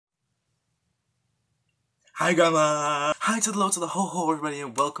Hi grandma! Hi to the low, to the ho everybody,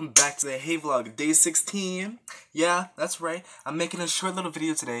 and welcome back to the Hey Vlog, day 16. Yeah, that's right. I'm making a short little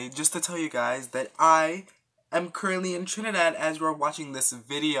video today just to tell you guys that I am currently in Trinidad as you are watching this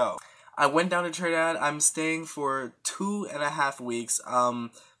video. I went down to Trinidad. I'm staying for 2.5 weeks.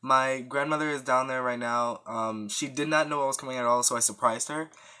 My grandmother is down there right now. She did not know I was coming at all, so I surprised her.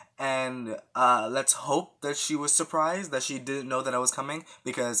 And let's hope that she was surprised that she didn't know that I was coming,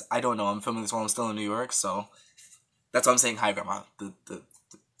 because I don't know. I'm filming this while I'm still in New York, so that's why I'm saying hi, grandma. You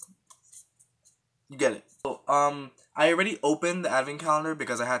get it. So, I already opened the advent calendar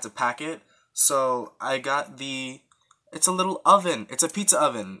because I had to pack it. So I got it's a little oven. It's a pizza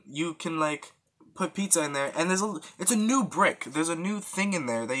oven. You can like put pizza in there, and it's a new brick. There's a new thing in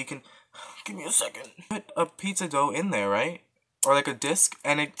there that you can. Give me a second. Put a pizza dough in there, right? Or like a disc,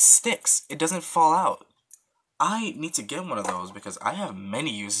 and it sticks. It doesn't fall out. I need to get one of those because I have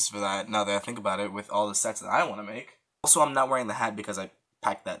many uses for that now that I think about it with all the sets that I want to make. Also, I'm not wearing the hat because I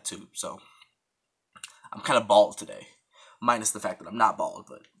packed that too, so I'm kind of bald today. Minus the fact that I'm not bald,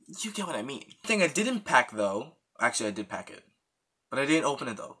 but you get what I mean. The thing I didn't pack though, actually I did pack it, but I didn't open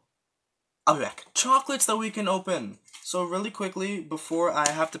it though. I'll be back. Chocolates that we can open. So really quickly, before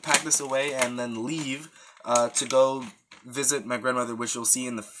I have to pack this away and then leave to go visit my grandmother, which you'll see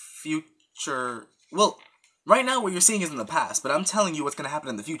in the future. Well, right now what you're seeing is in the past, but I'm telling you what's going to happen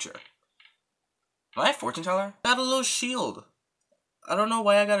in the future. Am I a fortune teller? I got a little shield. I don't know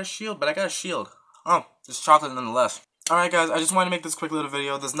why I got a shield, but I got a shield. Oh, it's chocolate nonetheless. Alright guys, I just wanted to make this quick little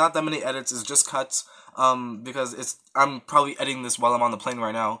video. There's not that many edits, it's just cuts. Because I'm probably editing this while I'm on the plane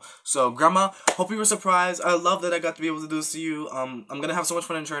right now. So, Grandma, hope you were surprised. I love that I got to be able to do this to you. I'm gonna have so much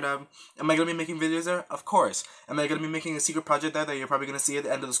fun in Trinidad. Am I gonna be making videos there? Of course. Am I gonna be making a secret project there that you're probably gonna see at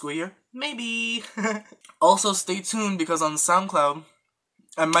the end of the school year? Maybe. Also, stay tuned because on SoundCloud,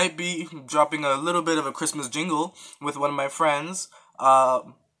 I might be dropping a little bit of a Christmas jingle with one of my friends.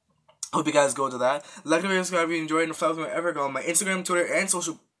 Hope you guys go to that. Like the video, subscribe if you enjoyed, and follow me wherever I go on my Instagram, Twitter, and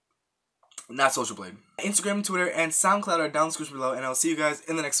Social Blade. Instagram, Twitter, and SoundCloud are down in the description below, and I'll see you guys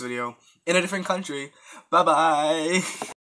in the next video in a different country. Bye bye.